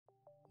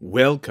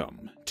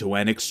Welcome to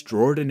an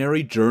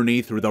extraordinary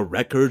journey through the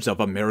records of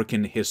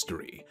American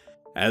history,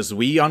 as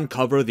we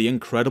uncover the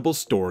incredible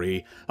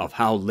story of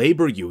how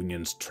labor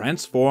unions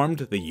transformed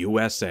the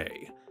USA.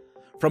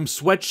 From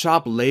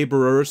sweatshop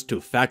laborers to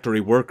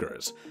factory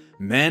workers,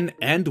 men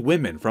and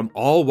women from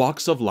all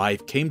walks of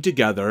life came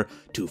together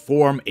to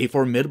form a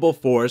formidable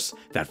force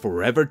that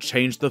forever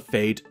changed the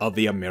fate of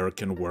the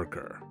American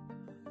worker.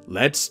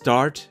 Let's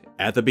start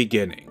at the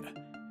beginning.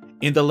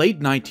 In the late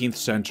 19th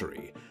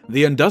century,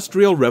 the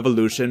Industrial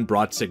Revolution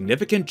brought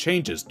significant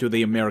changes to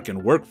the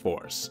American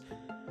workforce.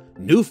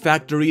 New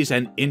factories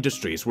and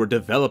industries were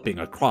developing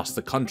across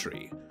the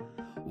country.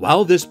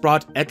 While this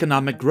brought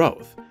economic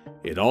growth,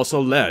 it also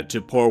led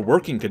to poor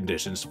working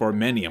conditions for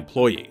many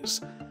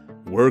employees.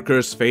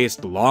 Workers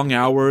faced long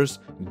hours,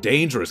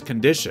 dangerous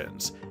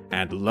conditions,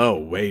 and low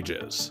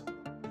wages.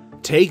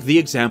 Take the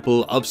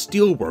example of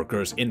steel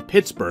workers in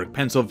Pittsburgh,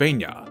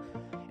 Pennsylvania.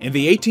 In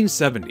the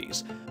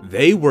 1870s,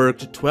 they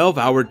worked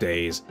 12-hour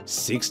days,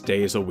 6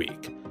 days a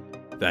week.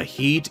 The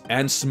heat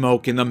and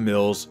smoke in the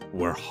mills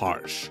were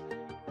harsh.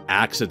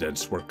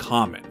 Accidents were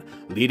common,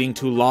 leading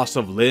to loss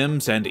of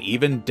limbs and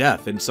even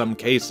death in some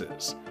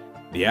cases.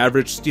 The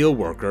average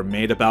steelworker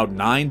made about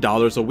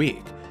 $9 a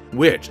week,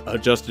 which,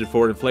 adjusted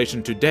for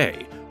inflation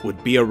today,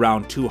 would be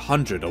around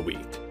 $200 a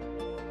week.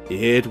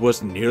 It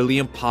was nearly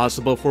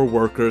impossible for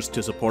workers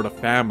to support a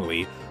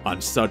family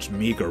on such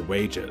meager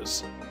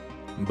wages.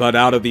 But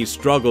out of these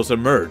struggles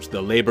emerged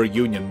the labor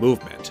union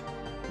movement.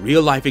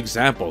 Real-life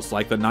examples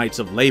like the Knights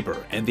of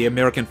Labor and the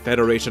American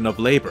Federation of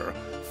Labor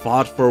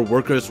fought for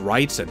workers'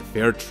 rights and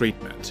fair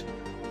treatment.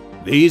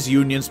 These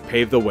unions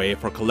paved the way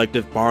for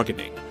collective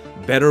bargaining,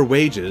 better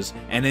wages,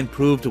 and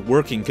improved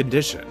working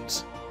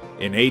conditions.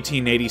 In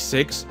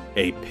 1886,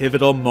 a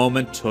pivotal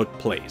moment took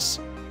place: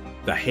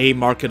 the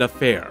Haymarket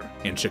Affair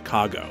in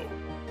Chicago.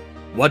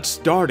 What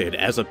started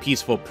as a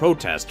peaceful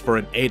protest for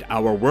an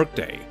 8-hour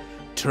workday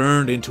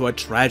turned into a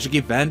tragic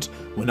event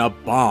when a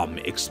bomb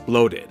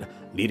exploded,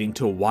 leading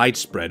to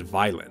widespread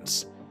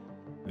violence.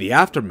 The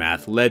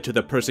aftermath led to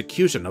the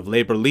persecution of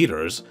labor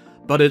leaders,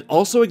 but it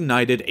also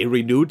ignited a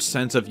renewed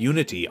sense of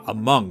unity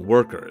among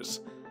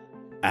workers.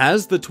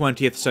 As the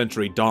 20th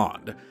century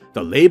dawned,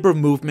 the labor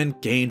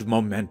movement gained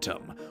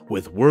momentum,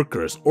 with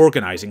workers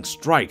organizing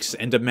strikes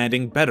and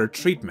demanding better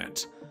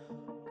treatment.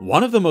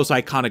 One of the most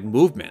iconic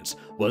movements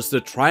was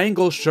the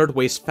Triangle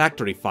Shirtwaist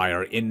Factory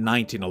Fire in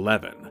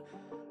 1911.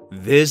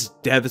 This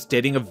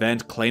devastating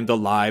event claimed the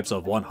lives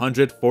of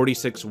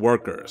 146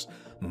 workers,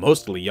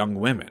 mostly young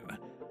women.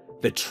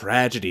 The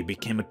tragedy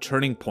became a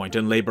turning point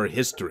in labor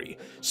history,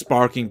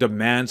 sparking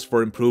demands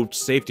for improved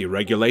safety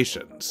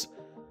regulations.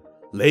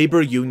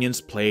 Labor unions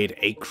played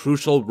a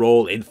crucial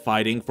role in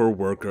fighting for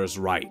workers'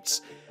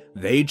 rights.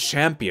 They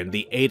championed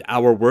the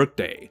 8-hour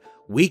workday,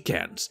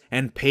 weekends,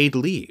 and paid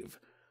leave.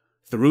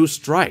 Through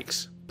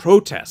strikes,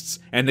 protests,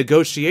 and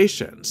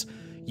negotiations,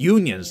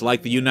 unions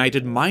like the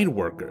United Mine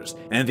Workers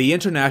and the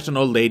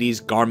International Ladies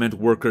Garment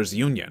Workers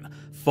Union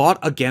fought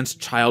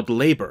against child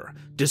labor,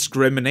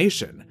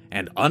 discrimination,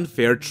 and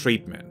unfair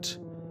treatment.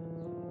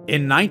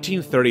 In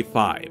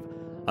 1935,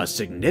 a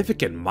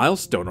significant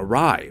milestone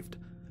arrived: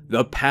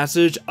 the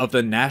passage of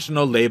the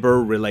National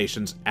Labor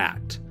Relations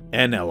Act,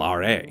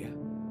 NLRA.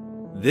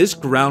 This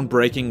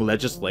groundbreaking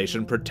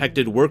legislation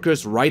protected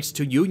workers' rights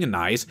to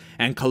unionize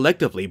and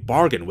collectively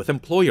bargain with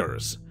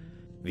employers.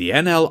 The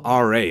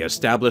NLRA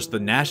established the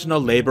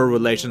National Labor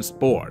Relations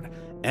Board,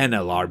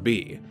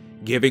 NLRB,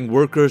 giving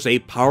workers a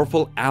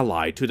powerful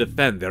ally to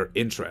defend their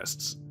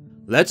interests.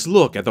 Let's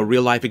look at the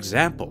real-life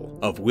example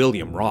of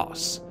William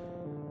Ross.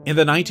 In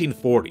the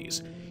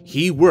 1940s,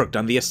 he worked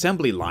on the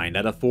assembly line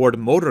at a Ford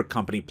Motor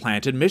Company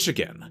plant in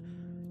Michigan.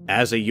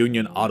 As a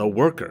union auto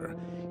worker,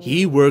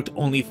 he worked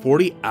only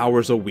 40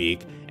 hours a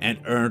week and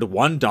earned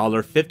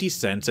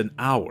 $1.50 an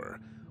hour,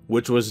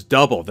 which was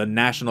double the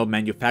national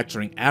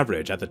manufacturing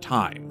average at the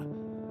time.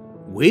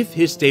 With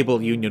his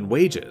stable union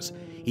wages,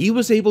 he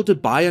was able to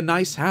buy a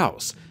nice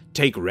house,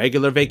 take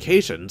regular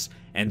vacations,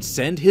 and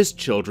send his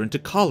children to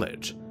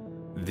college.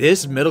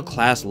 This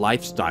middle-class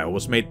lifestyle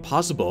was made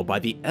possible by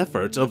the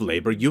efforts of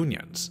labor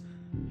unions.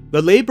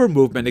 The labor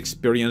movement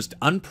experienced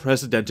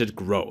unprecedented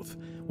growth,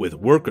 with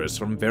workers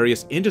from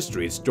various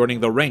industries joining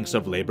the ranks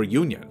of labor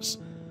unions.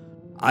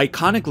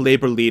 Iconic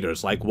labor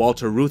leaders like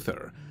Walter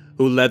Reuther,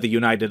 who led the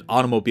United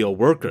Automobile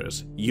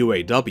Workers,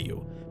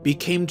 UAW,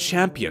 became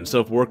champions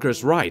of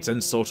workers' rights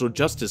and social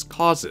justice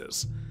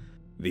causes.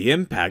 The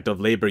impact of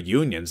labor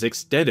unions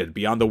extended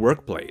beyond the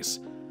workplace.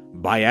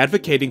 By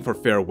advocating for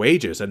fair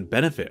wages and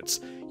benefits,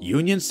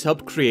 unions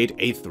helped create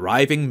a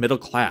thriving middle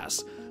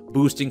class,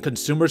 boosting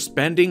consumer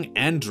spending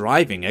and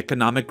driving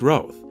economic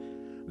growth.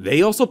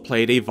 They also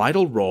played a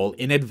vital role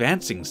in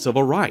advancing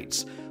civil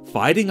rights,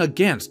 fighting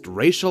against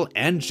racial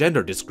and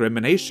gender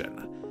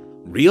discrimination.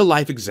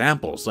 Real-life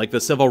examples like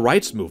the Civil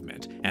Rights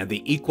Movement and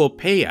the Equal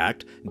Pay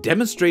Act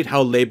demonstrate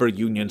how labor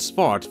unions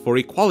fought for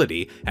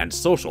equality and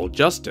social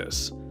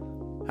justice.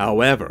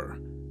 However,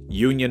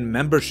 union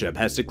membership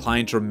has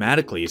declined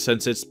dramatically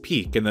since its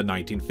peak in the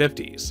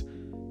 1950s.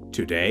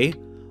 Today,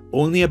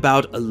 only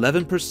about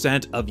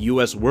 11% of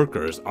US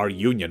workers are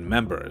union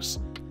members.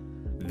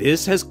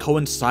 This has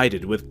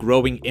coincided with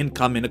growing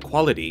income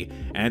inequality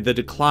and the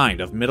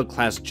decline of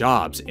middle-class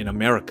jobs in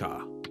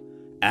America.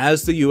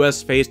 As the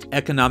US faced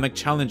economic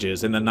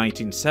challenges in the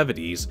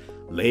 1970s,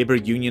 labor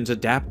unions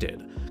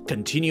adapted,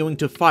 continuing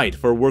to fight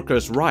for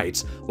workers'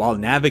 rights while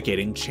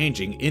navigating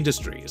changing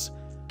industries.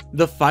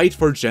 The fight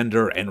for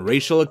gender and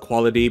racial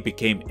equality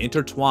became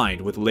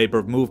intertwined with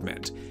labor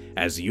movement,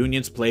 as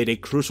unions played a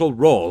crucial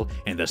role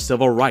in the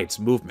civil rights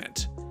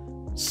movement.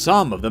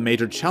 Some of the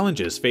major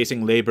challenges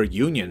facing labor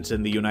unions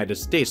in the United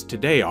States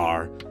today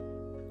are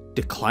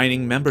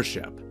declining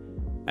membership.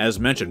 As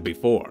mentioned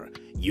before,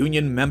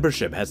 union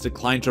membership has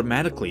declined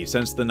dramatically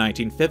since the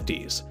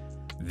 1950s.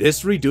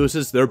 This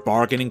reduces their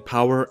bargaining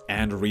power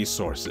and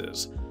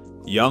resources.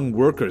 Young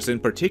workers in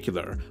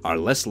particular are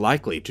less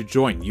likely to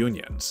join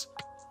unions.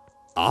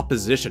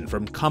 Opposition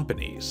from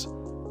companies.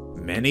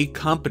 Many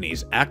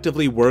companies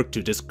actively work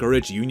to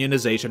discourage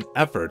unionization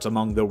efforts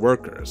among their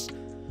workers.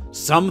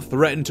 Some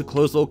threaten to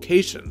close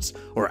locations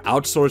or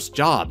outsource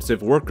jobs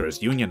if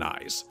workers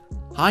unionize.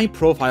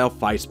 High-profile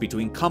fights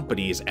between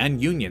companies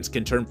and unions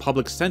can turn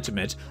public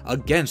sentiment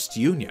against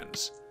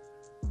unions.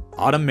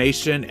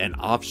 Automation and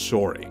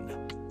offshoring.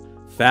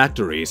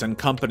 Factories and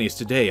companies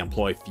today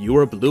employ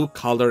fewer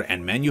blue-collar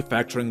and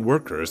manufacturing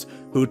workers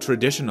who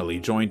traditionally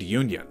joined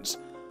unions.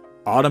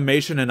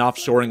 Automation and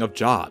offshoring of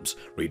jobs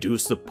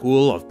reduce the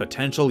pool of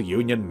potential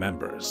union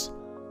members.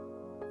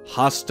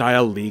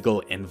 Hostile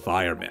legal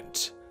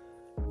environment.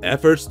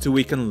 Efforts to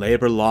weaken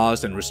labor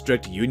laws and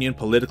restrict union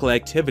political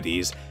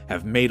activities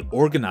have made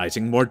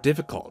organizing more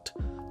difficult.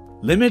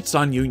 Limits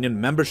on union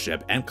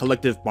membership and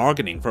collective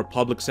bargaining for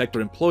public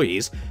sector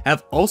employees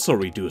have also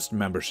reduced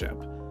membership.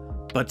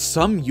 But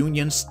some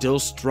unions still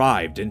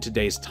strived in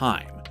today's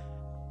time.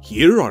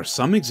 Here are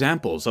some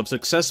examples of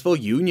successful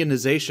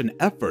unionization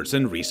efforts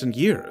in recent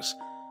years.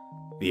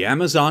 The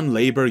Amazon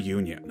Labor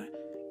Union.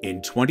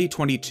 In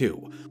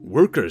 2022,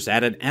 workers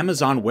at an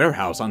Amazon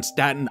warehouse on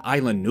Staten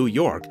Island, New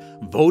York,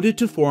 voted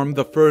to form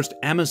the first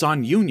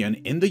Amazon union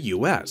in the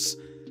US.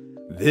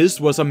 This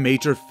was a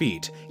major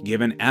feat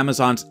given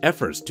Amazon's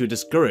efforts to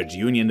discourage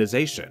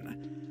unionization.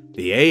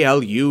 The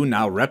ALU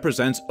now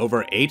represents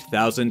over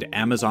 8,000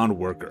 Amazon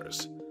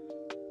workers.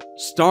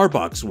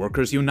 Starbucks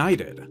Workers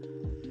United.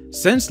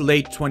 Since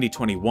late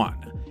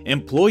 2021,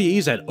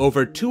 employees at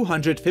over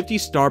 250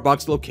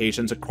 Starbucks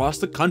locations across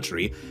the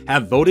country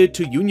have voted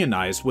to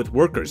unionize with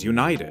Workers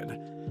United.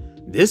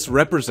 This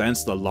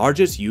represents the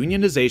largest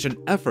unionization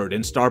effort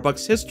in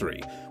Starbucks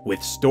history,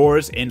 with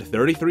stores in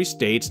 33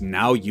 states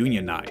now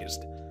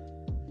unionized.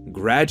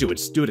 Graduate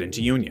student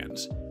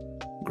unions.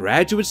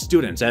 Graduate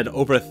students at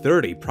over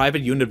 30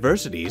 private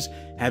universities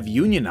have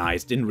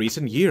unionized in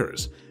recent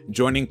years,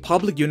 joining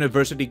public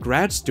university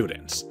grad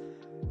students.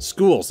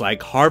 Schools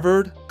like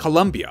Harvard,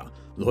 Columbia,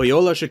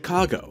 Loyola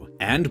Chicago,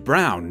 and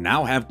Brown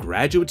now have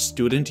graduate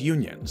student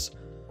unions.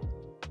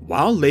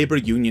 While labor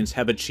unions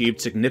have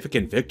achieved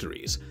significant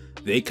victories,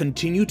 they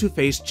continue to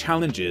face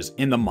challenges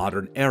in the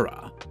modern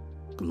era.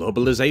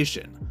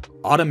 Globalization,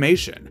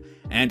 automation,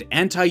 and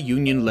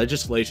anti-union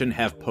legislation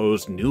have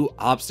posed new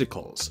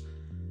obstacles.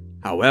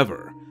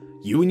 However,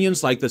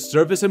 unions like the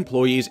Service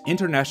Employees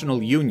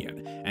International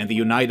Union and the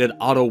United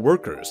Auto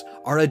Workers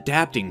are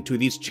adapting to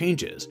these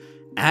changes,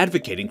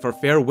 advocating for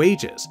fair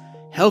wages,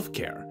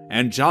 healthcare,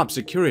 and job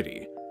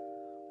security.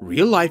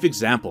 Real-life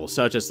examples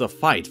such as the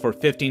Fight for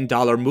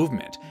 $15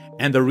 movement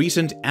and the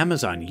recent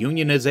Amazon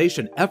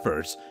unionization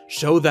efforts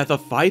show that the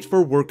fight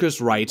for workers'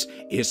 rights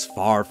is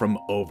far from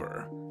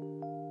over.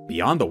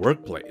 Beyond the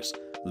workplace,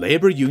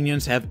 labor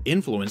unions have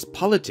influenced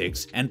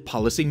politics and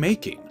policy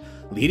making,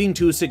 leading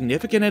to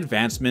significant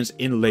advancements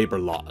in labor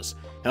laws,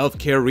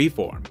 healthcare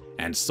reform,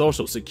 and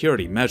social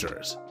security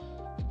measures.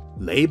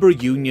 Labor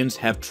unions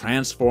have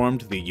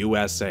transformed the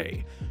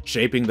USA,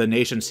 shaping the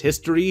nation's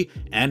history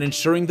and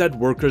ensuring that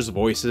workers'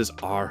 voices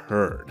are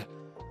heard.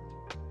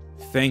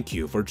 Thank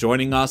you for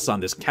joining us on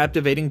this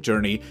captivating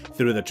journey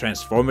through the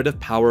transformative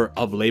power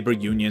of labor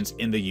unions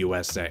in the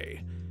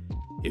USA.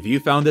 If you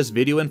found this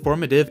video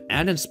informative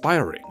and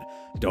inspiring,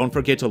 don't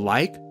forget to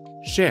like,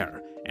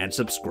 share, and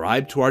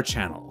subscribe to our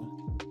channel.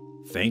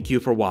 Thank you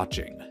for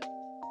watching.